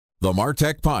The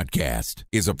Martech Podcast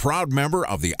is a proud member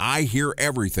of the I Hear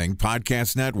Everything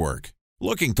Podcast Network.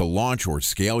 Looking to launch or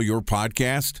scale your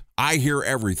podcast? I Hear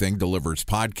Everything delivers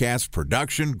podcast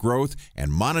production, growth,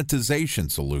 and monetization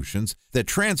solutions that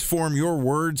transform your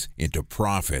words into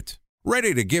profit.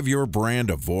 Ready to give your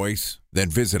brand a voice? Then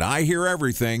visit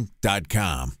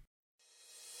iheareverything.com.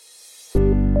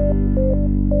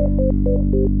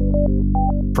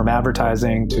 From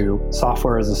advertising to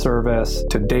software as a service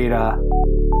to data.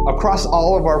 Across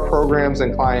all of our programs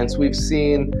and clients, we've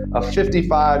seen a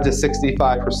 55 to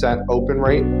 65% open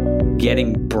rate.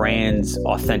 Getting brands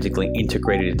authentically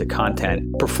integrated into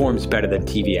content performs better than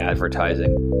TV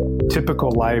advertising.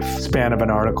 Typical lifespan of an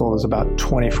article is about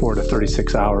 24 to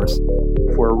 36 hours.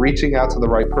 If we're reaching out to the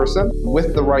right person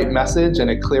with the right message and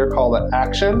a clear call to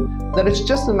action, then it's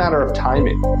just a matter of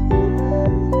timing.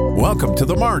 Welcome to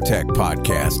the Martech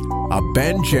Podcast, a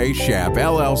Ben J. Schaap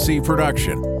LLC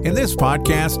production. In this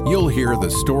podcast, you'll hear the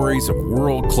stories of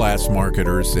world-class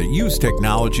marketers that use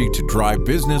technology to drive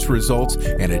business results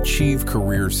and achieve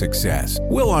career success.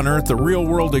 We'll unearth the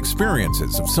real-world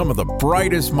experiences of some of the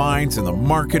brightest minds in the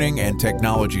marketing and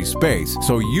technology space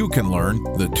so you can learn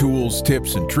the tools,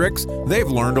 tips, and tricks they've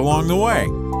learned along the way.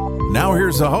 Now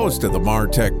here's the host of the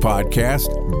Martech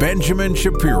Podcast, Benjamin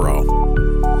Shapiro.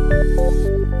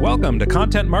 Welcome to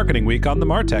Content Marketing Week on the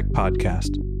Martech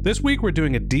Podcast. This week, we're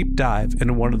doing a deep dive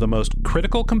into one of the most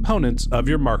critical components of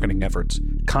your marketing efforts,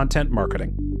 content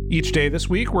marketing. Each day this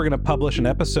week, we're going to publish an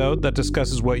episode that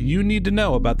discusses what you need to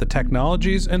know about the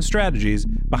technologies and strategies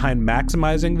behind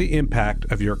maximizing the impact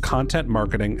of your content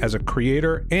marketing as a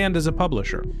creator and as a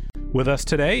publisher. With us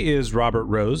today is Robert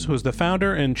Rose, who is the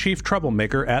founder and chief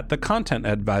troublemaker at The Content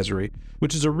Advisory,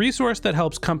 which is a resource that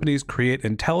helps companies create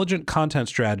intelligent content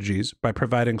strategies by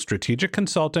providing strategic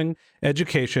consulting,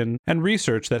 education, and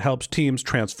research that helps teams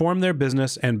transform their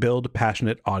business and build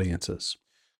passionate audiences.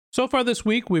 So far this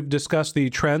week, we've discussed the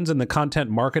trends in the content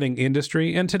marketing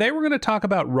industry, and today we're going to talk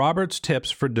about Robert's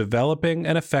tips for developing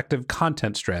an effective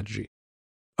content strategy.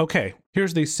 Okay,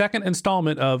 here's the second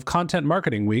installment of Content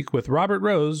Marketing Week with Robert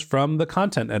Rose from The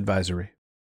Content Advisory.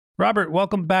 Robert,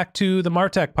 welcome back to the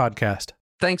Martech Podcast.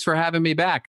 Thanks for having me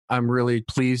back. I'm really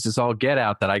pleased as all get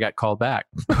out that I got called back.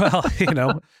 Well,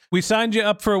 we signed you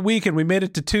up for a week and we made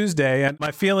it to Tuesday, and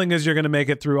my feeling is you're going to make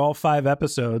it through all 5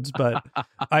 episodes, but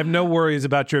I have no worries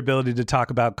about your ability to talk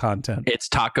about content. It's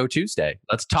Taco Tuesday.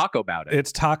 Let's talk about it.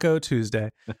 It's Taco Tuesday.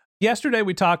 Yesterday,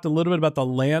 we talked a little bit about the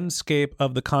landscape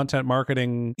of the content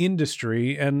marketing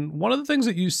industry. And one of the things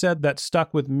that you said that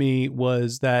stuck with me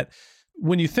was that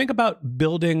when you think about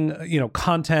building,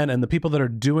 content and the people that are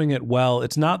doing it well,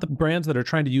 it's not the brands that are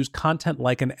trying to use content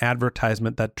like an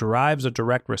advertisement that drives a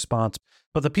direct response,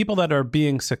 but the people that are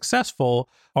being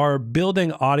successful are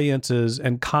building audiences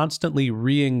and constantly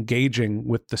re-engaging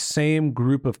with the same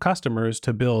group of customers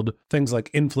to build things like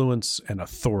influence and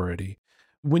authority.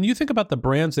 When you think about the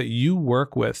brands that you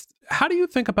work with, how do you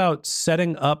think about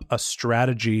setting up a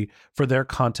strategy for their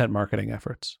content marketing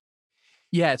efforts?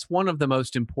 Yeah, it's one of the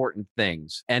most important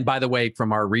things. And by the way,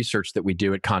 from our research that we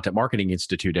do at Content Marketing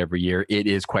Institute every year, it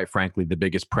is quite frankly the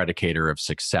biggest predicator of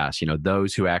success.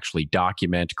 Those who actually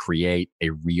document, create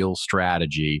a real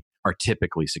strategy are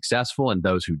typically successful, and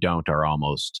those who don't are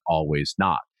almost always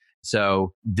not.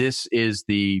 So this is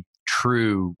the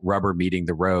true rubber meeting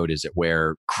the road, is it,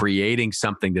 where creating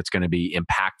something that's going to be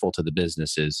impactful to the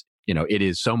businesses, it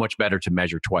is so much better to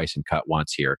measure twice and cut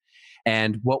once here.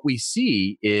 And what we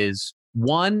see is,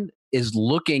 one is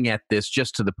looking at this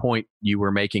just to the point you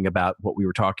were making about what we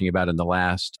were talking about in the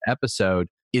last episode,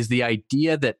 is the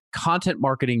idea that content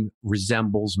marketing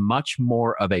resembles much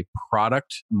more of a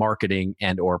product marketing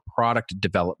and or product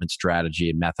development strategy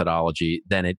and methodology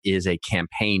than it is a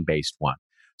campaign-based one.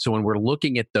 So when we're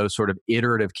looking at those sort of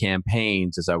iterative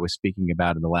campaigns, as I was speaking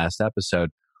about in the last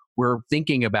episode, we're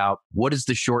thinking about what is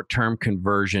the short-term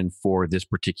conversion for this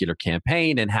particular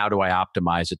campaign and how do I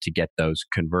optimize it to get those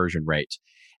conversion rates.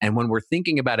 And when we're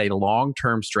thinking about a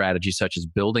long-term strategy, such as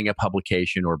building a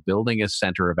publication or building a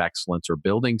center of excellence or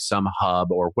building some hub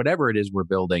or whatever it is we're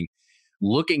building,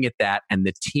 looking at that and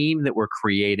the team that we're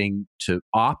creating to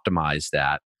optimize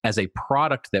that as a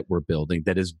product that we're building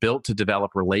that is built to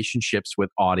develop relationships with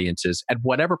audiences at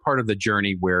whatever part of the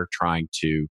journey we're trying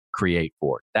to create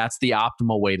for. That's the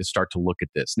optimal way to start to look at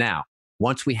this. Now,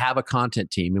 once we have a content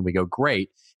team and we go, great,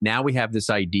 now we have this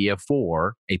idea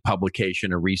for a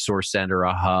publication, a resource center,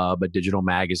 a hub, a digital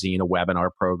magazine, a webinar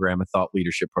program, a thought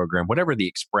leadership program, whatever the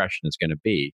expression is going to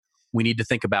be. We need to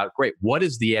think about, great, what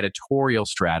is the editorial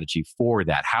strategy for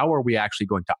that? How are we actually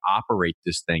going to operate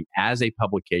this thing as a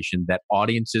publication that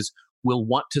audiences will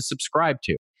want to subscribe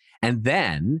to? And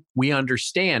then we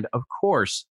understand, of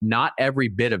course, not every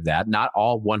bit of that, not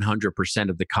all 100%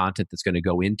 of the content that's going to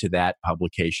go into that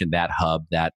publication, that hub,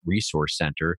 that resource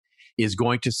center is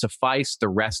going to suffice the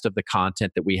rest of the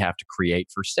content that we have to create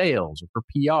for sales or for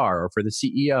PR or for the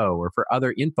CEO or for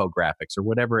other infographics or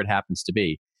whatever it happens to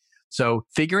be. So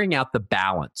figuring out the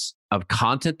balance of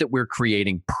content that we're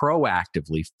creating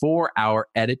proactively for our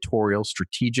editorial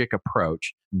strategic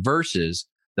approach versus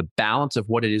the balance of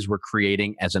what it is we're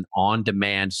creating as an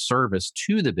on-demand service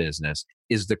to the business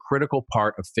is the critical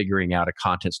part of figuring out a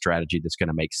content strategy that's going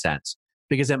to make sense.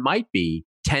 Because it might be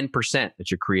 10%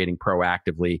 that you're creating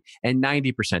proactively and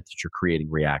 90% that you're creating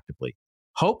reactively.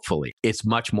 Hopefully, it's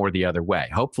much more the other way.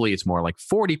 Hopefully, it's more like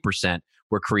 40%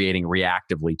 we're creating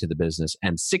reactively to the business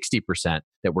and 60%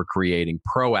 that we're creating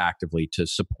proactively to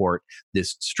support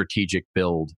this strategic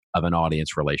build of an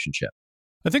audience relationship.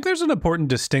 I think there's an important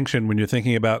distinction when you're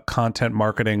thinking about content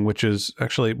marketing, which is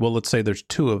actually, well, let's say there's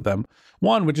two of them.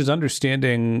 One, which is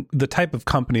understanding the type of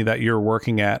company that you're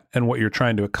working at and what you're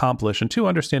trying to accomplish. And two,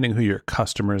 understanding who your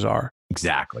customers are.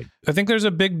 Exactly. I think there's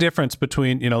a big difference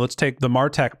between, let's take the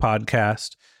Martech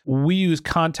podcast. We use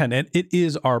content and it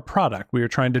is our product. We are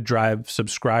trying to drive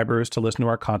subscribers to listen to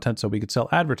our content so we could sell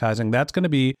advertising. That's going to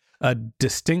be a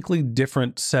distinctly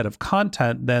different set of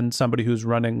content than somebody who's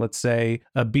running, let's say,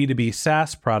 a B2B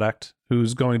SaaS product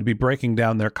who's going to be breaking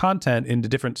down their content into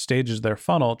different stages of their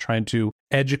funnel, trying to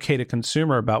educate a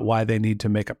consumer about why they need to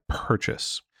make a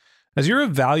purchase. As you're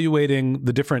evaluating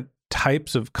the different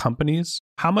types of companies,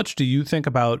 how much do you think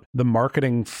about the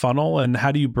marketing funnel and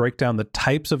how do you break down the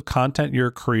types of content you're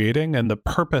creating and the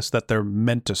purpose that they're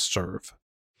meant to serve?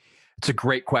 It's a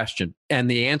great question. And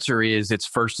the answer is it's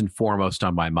first and foremost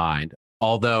on my mind.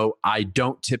 Although I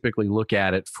don't typically look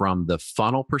at it from the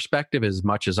funnel perspective as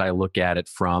much as I look at it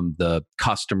from the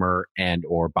customer and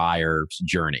or buyer's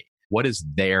journey. What is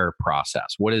their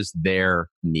process? What is their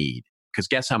need? Because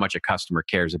guess how much a customer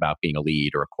cares about being a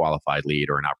lead or a qualified lead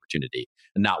or an opportunity?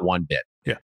 Not one bit.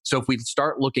 Yeah. So if we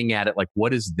start looking at it like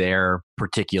what is their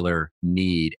particular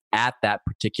need at that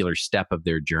particular step of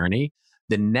their journey,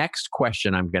 the next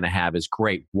question I'm going to have is,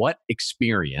 great, what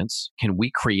experience can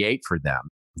we create for them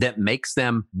that makes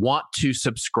them want to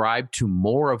subscribe to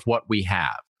more of what we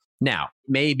have? Now,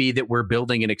 maybe that we're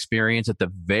building an experience at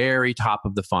the very top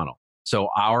of the funnel. So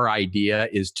our idea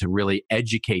is to really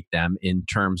educate them in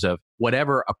terms of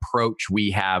whatever approach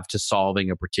we have to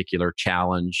solving a particular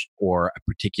challenge or a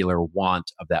particular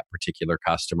want of that particular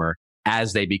customer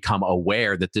as they become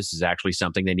aware that this is actually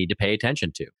something they need to pay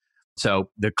attention to. So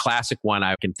the classic one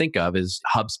I can think of is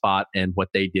HubSpot and what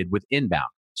they did with inbound.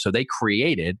 So they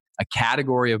created a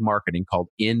category of marketing called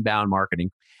inbound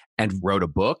marketing and wrote a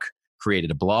book,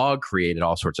 created a blog, created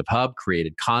all sorts of hub,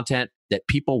 created content that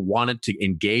people wanted to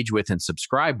engage with and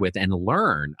subscribe with and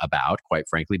learn about, quite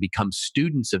frankly, become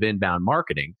students of inbound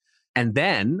marketing. And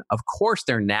then, of course,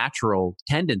 their natural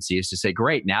tendency is to say,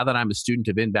 great, now that I'm a student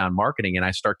of inbound marketing and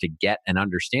I start to get and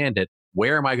understand it,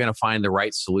 where am I going to find the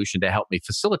right solution to help me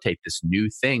facilitate this new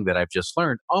thing that I've just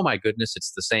learned? Oh my goodness,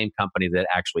 it's the same company that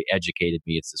actually educated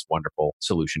me. It's this wonderful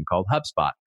solution called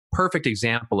HubSpot. Perfect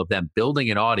example of them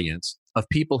building an audience of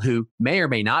people who may or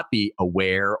may not be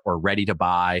aware or ready to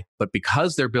buy, but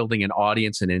because they're building an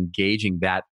audience and engaging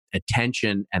that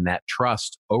attention and that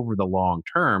trust over the long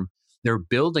term, they're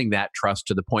building that trust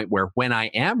to the point where when I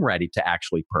am ready to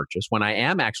actually purchase, when I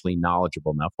am actually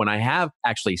knowledgeable enough, when I have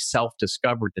actually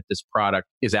self-discovered that this product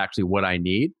is actually what I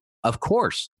need, of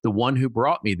course, the one who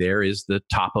brought me there is the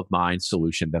top of mind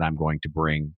solution that I'm going to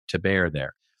bring to bear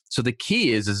there. So the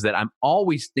key is that I'm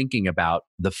always thinking about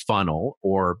the funnel,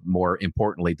 or more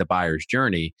importantly, the buyer's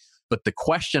journey. But the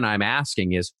question I'm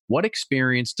asking is, what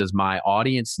experience does my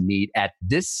audience need at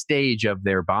this stage of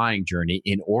their buying journey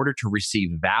in order to receive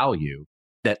value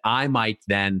that I might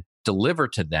then deliver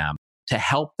to them to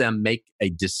help them make a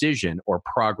decision or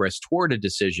progress toward a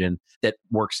decision that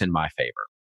works in my favor?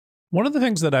 One of the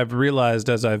things that I've realized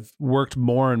as I've worked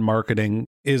more in marketing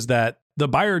is that the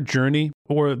buyer journey,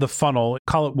 or the funnel,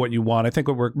 call it what you want. I think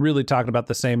what we're really talking about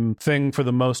the same thing for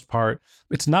the most part.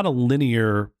 It's not a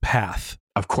linear path.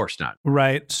 Of course not.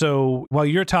 Right. So while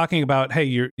you're talking about, hey,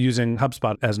 you're using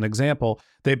HubSpot as an example,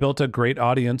 they built a great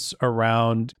audience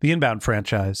around the inbound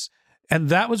franchise. And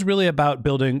that was really about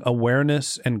building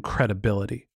awareness and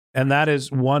credibility. And that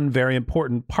is one very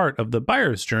important part of the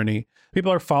buyer's journey.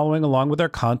 People are following along with their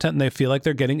content and they feel like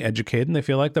they're getting educated and they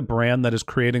feel like the brand that is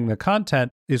creating the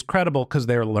content is credible because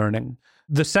they're learning.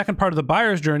 The second part of the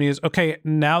buyer's journey is, okay,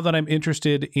 now that I'm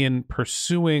interested in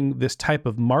pursuing this type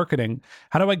of marketing,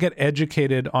 how do I get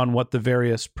educated on what the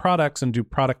various products and do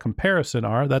product comparison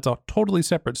are? That's a totally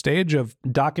separate stage of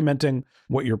documenting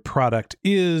what your product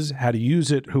is, how to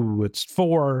use it, who it's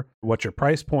for, what your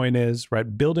price point is,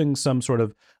 right? Building some sort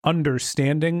of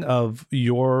understanding of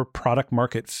your product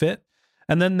market fit.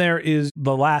 And then there is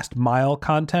the last mile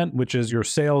content, which is your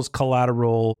sales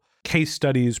collateral, case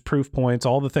studies, proof points,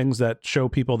 all the things that show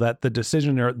people that the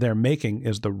decision they're making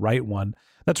is the right one.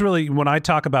 That's really, when I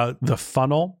talk about the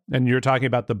funnel and you're talking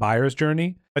about the buyer's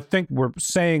journey, I think we're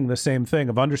saying the same thing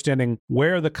of understanding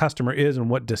where the customer is and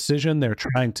what decision they're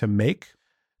trying to make.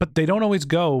 But they don't always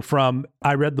go from,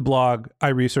 I read the blog, I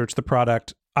researched the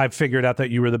product, I figured out that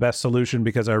you were the best solution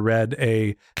because I read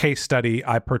a case study,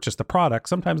 I purchased the product.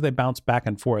 Sometimes they bounce back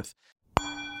and forth.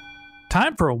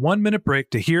 Time for a 1-minute break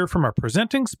to hear from our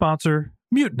presenting sponsor,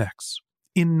 Mutinex.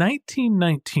 In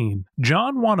 1919,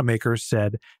 John Wanamaker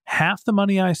said, "Half the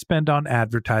money I spend on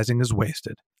advertising is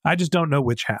wasted. I just don't know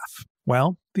which half."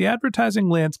 Well, the advertising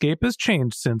landscape has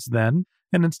changed since then,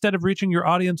 and instead of reaching your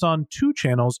audience on 2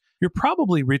 channels, you're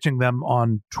probably reaching them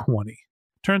on 20.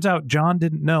 Turns out John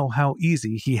didn't know how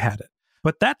easy he had it.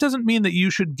 But that doesn't mean that you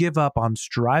should give up on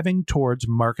striving towards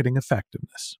marketing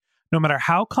effectiveness. No matter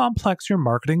how complex your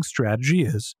marketing strategy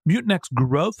is, Mutinex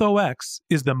GrowthOS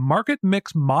is the market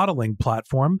mix modeling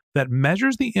platform that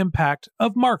measures the impact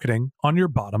of marketing on your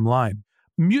bottom line.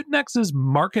 Mutinex's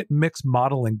market mix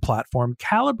modeling platform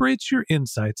calibrates your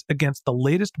insights against the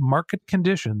latest market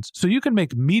conditions so you can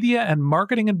make media and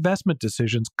marketing investment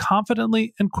decisions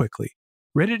confidently and quickly.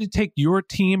 Ready to take your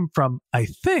team from I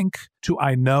think to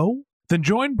I know? Then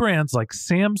join brands like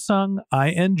Samsung,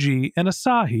 ING, and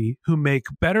Asahi who make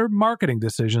better marketing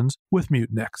decisions with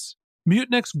Mutinex.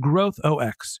 Mutinex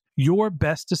GrowthOS. Your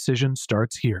best decision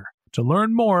starts here. To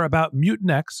learn more about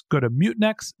Mutinex, go to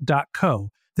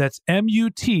mutinex.co. That's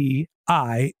MUTINEX.co.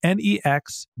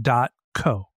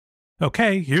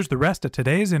 Okay, here's the rest of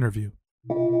today's interview.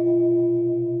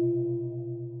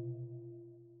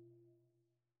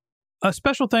 A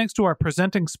special thanks to our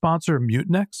presenting sponsor,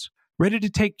 Mutinex. Ready to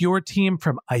take your team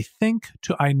from I think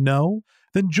to I know?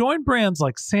 Then join brands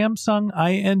like Samsung,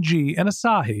 ING, and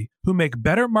Asahi who make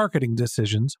better marketing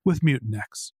decisions with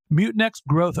Mutinex. Mutinex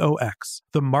GrowthOS,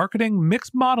 the marketing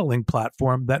mix modeling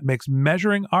platform that makes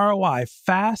measuring ROI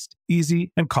fast,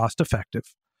 easy, and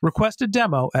cost-effective. Request a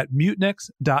demo at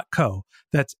mutinex.co.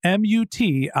 That's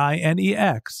MUTINEX.co.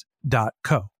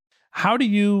 How do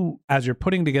you, as you're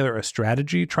putting together a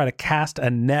strategy, try to cast a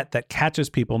net that catches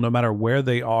people no matter where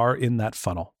they are in that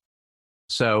funnel?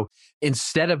 So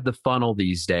instead of the funnel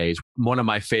these days, one of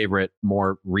my favorite,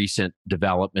 more recent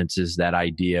developments is that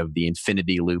idea of the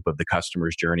infinity loop of the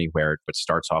customer's journey, where it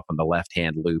starts off on the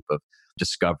left-hand loop of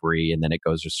discovery, and then it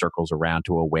goes or circles around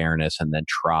to awareness, and then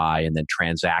try, and then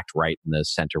transact right in the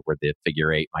center where the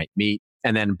figure 8 might meet,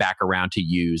 and then back around to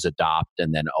use, adopt,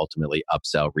 and then ultimately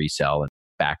upsell, resell, and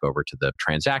back over to the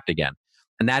transact again.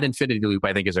 And that infinity loop,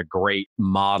 I think, is a great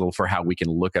model for how we can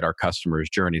look at our customer's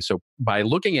journey. So by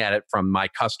looking at it from my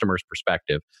customer's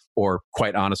perspective, or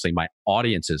quite honestly, my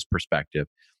audience's perspective,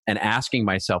 and asking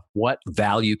myself, what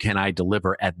value can I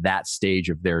deliver at that stage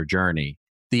of their journey?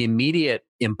 The immediate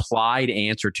implied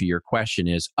answer to your question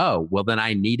is, oh, well, then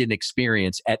I need an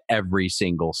experience at every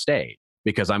single stage,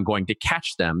 because I'm going to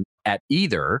catch them at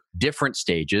either different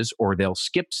stages, or they'll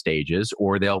skip stages,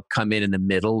 or they'll come in the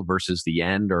middle versus the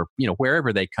end, or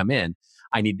wherever they come in,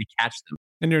 I need to catch them.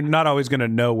 And you're not always going to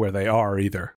know where they are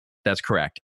either. That's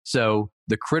correct. So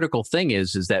the critical thing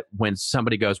is that when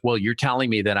somebody goes, well, you're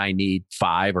telling me that I need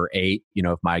 5 or 8,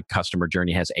 if my customer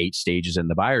journey has 8 stages in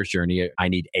the buyer's journey, I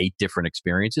need 8 different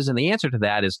experiences. And the answer to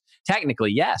that is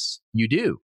technically, yes, you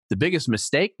do. The biggest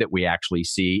mistake that we actually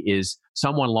see is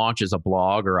someone launches a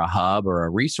blog or a hub or a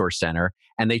resource center,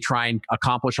 and they try and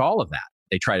accomplish all of that.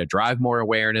 They try to drive more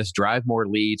awareness, drive more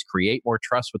leads, create more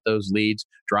trust with those leads,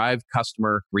 drive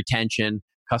customer retention,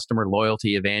 customer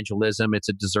loyalty, evangelism. It's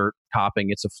a dessert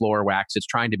topping. It's a floor wax. It's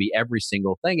trying to be every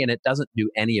single thing, and it doesn't do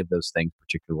any of those things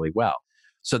particularly well.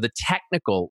 So the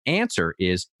technical answer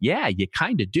is, yeah, you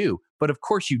kind of do, but of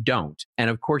course you don't. And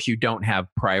of course you don't have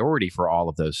priority for all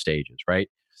of those stages, right?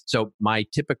 So my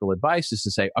typical advice is to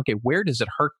say, okay, where does it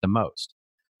hurt the most?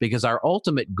 Because our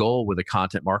ultimate goal with a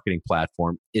content marketing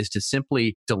platform is to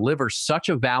simply deliver such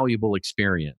a valuable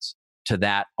experience to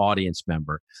that audience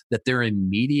member that their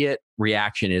immediate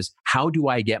reaction is, how do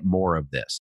I get more of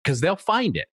this? Because they'll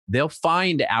find it. They'll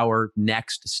find our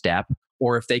next step.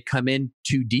 Or if they come in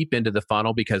too deep into the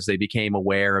funnel because they became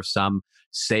aware of some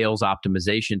sales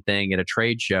optimization thing at a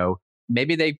trade show,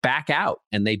 maybe they back out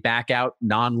and they back out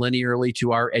non-linearly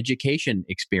to our education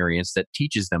experience that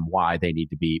teaches them why they need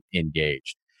to be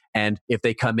engaged. And if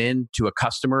they come in to a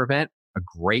customer event, a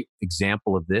great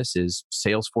example of this is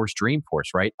Salesforce Dreamforce,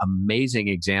 right? Amazing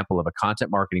example of a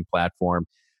content marketing platform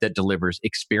that delivers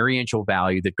experiential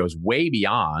value that goes way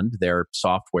beyond their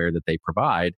software that they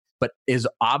provide, but is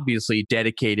obviously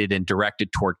dedicated and directed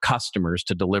toward customers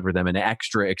to deliver them an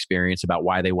extra experience about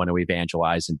why they want to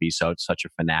evangelize and be such a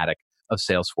fanatic of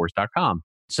Salesforce.com.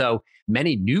 So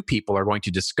many new people are going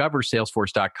to discover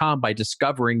Salesforce.com by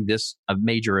discovering this a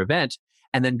major event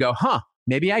and then go,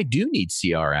 maybe I do need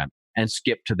CRM, and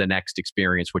skip to the next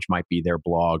experience, which might be their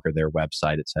blog or their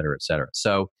website, et cetera, et cetera.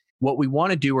 So what we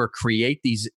want to do are create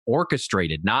these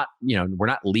orchestrated, we're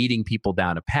not leading people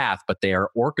down a path, but they are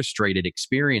orchestrated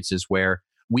experiences where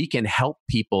we can help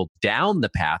people down the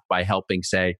path by helping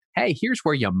say, hey, here's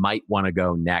where you might want to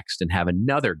go next and have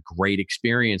another great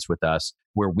experience with us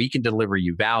where we can deliver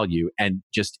you value and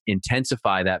just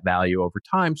intensify that value over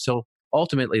time. So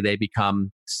ultimately they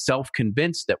become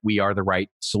self-convinced that we are the right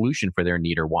solution for their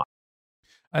need or want.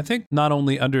 I think not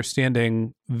only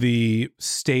understanding the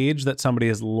stage that somebody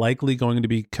is likely going to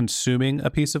be consuming a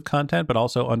piece of content, but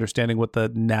also understanding what the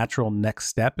natural next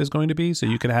step is going to be so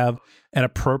you can have an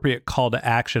appropriate call to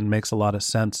action makes a lot of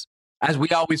sense. As we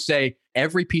always say,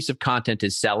 every piece of content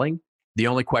is selling. The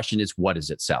only question is, what is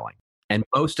it selling? And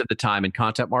most of the time in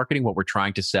content marketing, what we're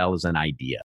trying to sell is an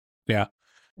idea. Yeah.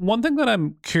 One thing that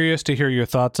I'm curious to hear your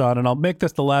thoughts on, and I'll make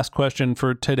this the last question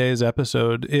for today's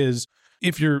episode, is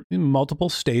if you're in multiple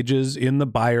stages in the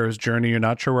buyer's journey, you're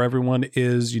not sure where everyone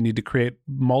is, you need to create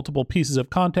multiple pieces of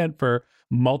content for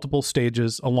multiple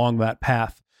stages along that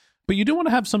path. But you do want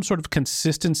to have some sort of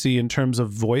consistency in terms of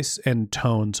voice and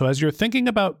tone. So as you're thinking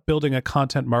about building a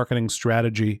content marketing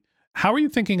strategy, how are you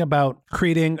thinking about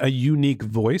creating a unique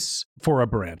voice for a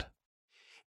brand?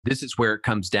 This is where it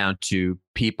comes down to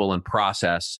people and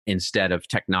process instead of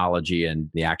technology and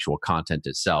the actual content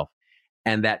itself.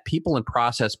 And that people and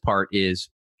process part is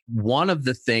one of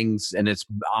the things, and it's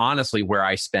honestly where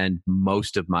I spend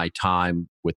most of my time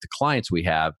with the clients we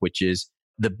have, which is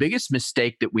the biggest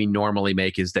mistake that we normally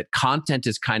make is that content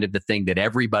is kind of the thing that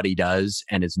everybody does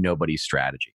and is nobody's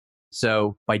strategy.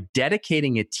 So by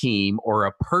dedicating a team or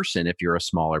a person, if you're a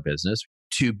smaller business,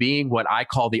 to being what I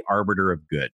call the arbiter of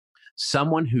good,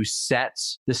 someone who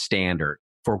sets the standard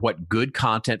for what good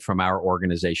content from our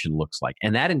organization looks like.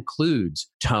 And that includes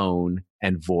tone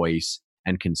and voice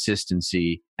and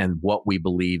consistency and what we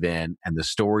believe in and the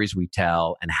stories we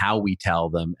tell and how we tell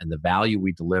them and the value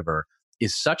we deliver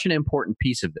is such an important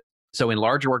piece of it. So in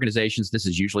larger organizations, this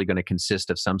is usually going to consist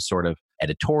of some sort of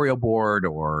editorial board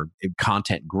or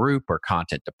content group or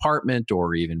content department,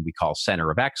 or even we call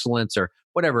center of excellence or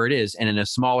whatever it is. And in a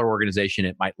smaller organization,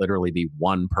 it might literally be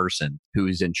one person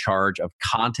who's in charge of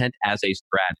content as a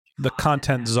strategy. The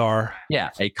content czar.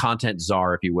 Yeah, a content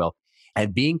czar, if you will.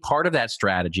 And being part of that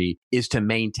strategy is to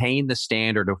maintain the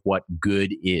standard of what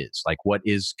good is, like what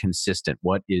is consistent,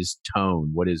 what is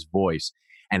tone, what is voice,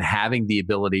 and having the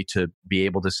ability to be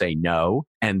able to say no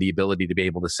and the ability to be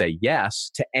able to say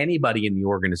yes to anybody in the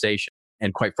organization.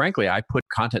 And quite frankly, I put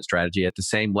content strategy at the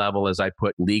same level as I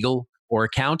put legal or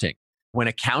accounting. When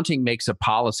accounting makes a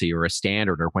policy or a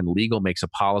standard, or when legal makes a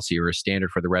policy or a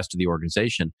standard for the rest of the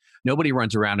organization, nobody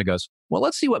runs around and goes, well,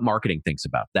 let's see what marketing thinks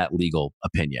about that legal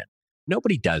opinion.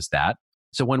 Nobody does that.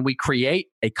 So when we create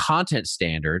a content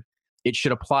standard, it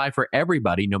should apply for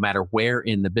everybody, no matter where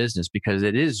in the business, because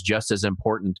it is just as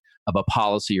important of a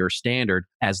policy or standard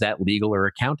as that legal or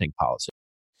accounting policy.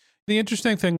 The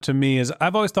interesting thing to me is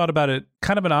I've always thought about it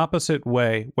kind of an opposite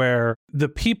way, where the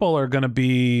people are going to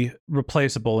be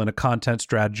replaceable in a content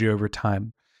strategy over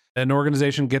time. An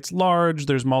organization gets large,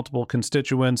 there's multiple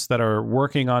constituents that are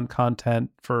working on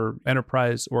content for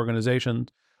enterprise organizations.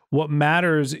 What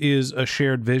matters is a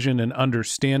shared vision and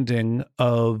understanding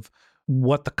of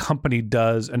what the company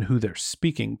does and who they're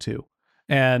speaking to.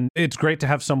 And it's great to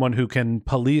have someone who can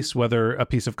police whether a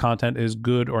piece of content is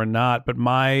good or not. But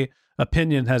my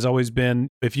opinion has always been,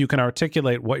 if you can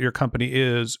articulate what your company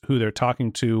is, who they're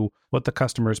talking to, what the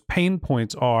customer's pain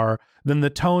points are, then the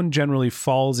tone generally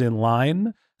falls in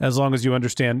line, as long as you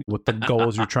understand what the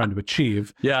goals you're trying to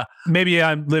achieve. Yeah. Maybe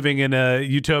I'm living in a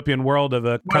utopian world of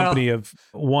a company of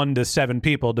 1 to 7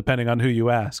 people, depending on who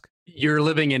you ask. You're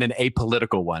living in an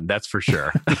apolitical one, that's for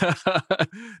sure.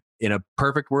 In a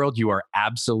perfect world, you are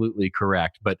absolutely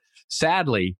correct. But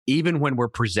sadly, even when we're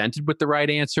presented with the right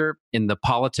answer in the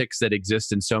politics that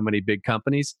exist in so many big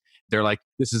companies, They're like,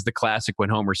 this is the classic when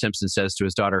Homer Simpson says to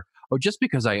his daughter, oh, just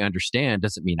because I understand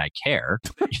doesn't mean I care.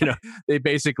 They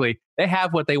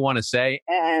have what they want to say,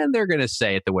 and they're going to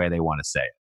say it the way they want to say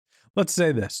it. Let's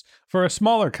say this. For a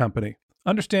smaller company,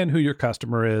 understand who your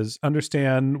customer is,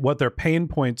 understand what their pain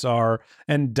points are,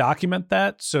 and document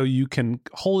that so you can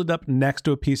hold it up next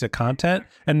to a piece of content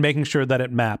and making sure that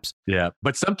it maps. Yeah.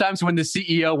 But sometimes when the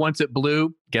CEO wants it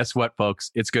blue, guess what,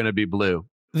 folks? It's going to be blue.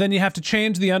 Then you have to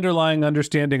change the underlying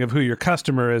understanding of who your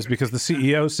customer is because the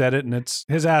CEO said it and it's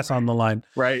his ass on the line.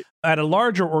 Right. At a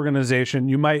larger organization,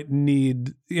 you might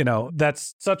need,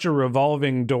 that's such a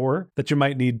revolving door that you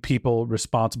might need people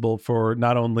responsible for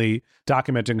not only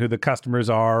documenting who the customers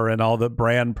are and all the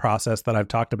brand process that I've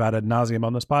talked about ad nauseum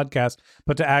on this podcast,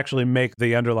 but to actually make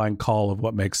the underlying call of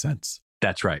what makes sense.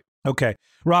 That's right. Okay.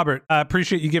 Robert, I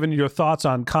appreciate you giving your thoughts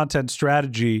on content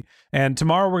strategy. And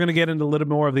tomorrow we're going to get into a little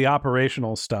more of the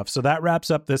operational stuff. So that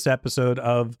wraps up this episode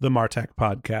of the Martech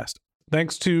Podcast.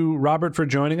 Thanks to Robert for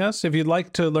joining us. If you'd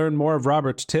like to learn more of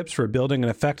Robert's tips for building an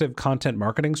effective content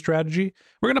marketing strategy,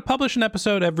 we're going to publish an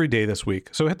episode every day this week.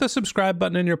 So hit the subscribe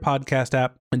button in your podcast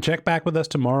app and check back with us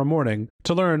tomorrow morning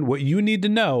to learn what you need to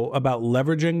know about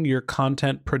leveraging your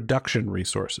content production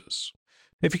resources.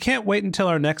 If you can't wait until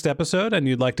our next episode and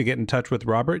you'd like to get in touch with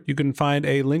Robert, you can find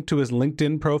a link to his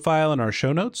LinkedIn profile in our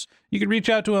show notes. You can reach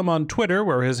out to him on Twitter,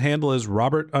 where his handle is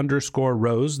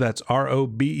Robert_Rose. That's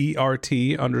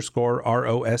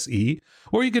ROBERT_ROSE.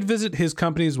 Or you could visit his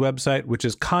company's website, which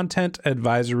is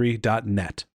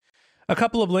contentadvisory.net. A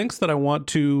couple of links that I want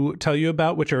to tell you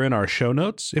about, which are in our show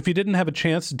notes. If you didn't have a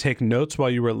chance to take notes while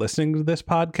you were listening to this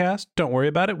podcast, don't worry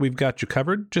about it. We've got you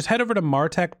covered. Just head over to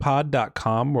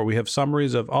martechpod.com, where we have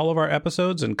summaries of all of our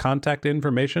episodes and contact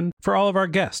information for all of our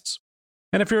guests.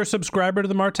 And if you're a subscriber to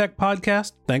the Martech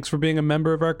Podcast, thanks for being a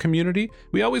member of our community.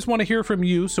 We always want to hear from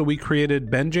you, so we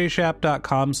created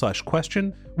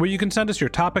benjshap.com/question, where you can send us your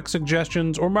topic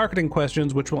suggestions or marketing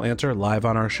questions, which we'll answer live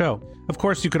on our show. Of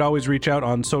course, you could always reach out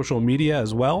on social media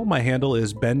as well. My handle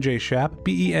is benjshap,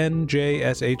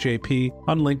 BENJSHAP,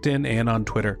 on LinkedIn and on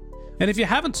Twitter. And if you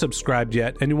haven't subscribed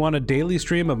yet and you want a daily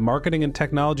stream of marketing and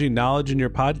technology knowledge in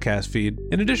your podcast feed,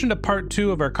 in addition to part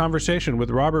 2 of our conversation with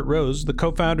Robert Rose, the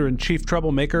co-founder and chief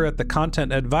troublemaker at the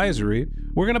Content Advisory,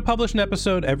 we're going to publish an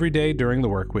episode every day during the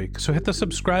work week. So hit the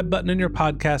subscribe button in your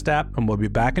podcast app and we'll be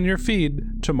back in your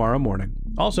feed tomorrow morning.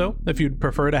 Also, if you'd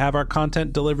prefer to have our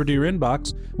content delivered to your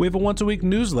inbox, we have a once-a-week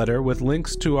newsletter with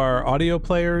links to our audio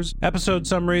players, episode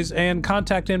summaries, and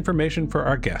contact information for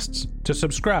our guests. To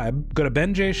subscribe, go to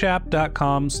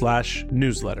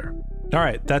benjshap.com/newsletter. All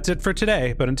right, that's it for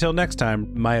today, but until next time,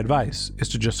 my advice is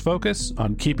to just focus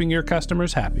on keeping your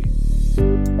customers happy.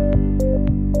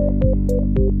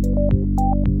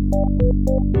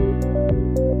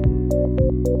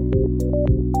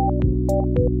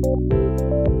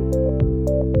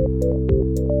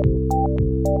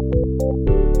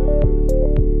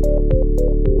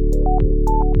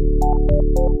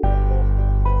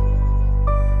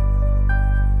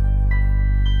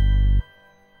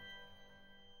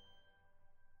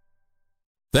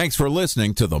 Thanks for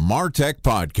listening to the Martech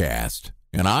Podcast,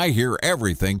 an I Hear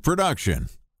Everything production.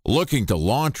 Looking to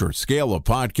launch or scale a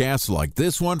podcast like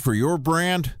this one for your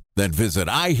brand? Then visit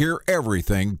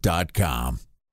iheareverything.com.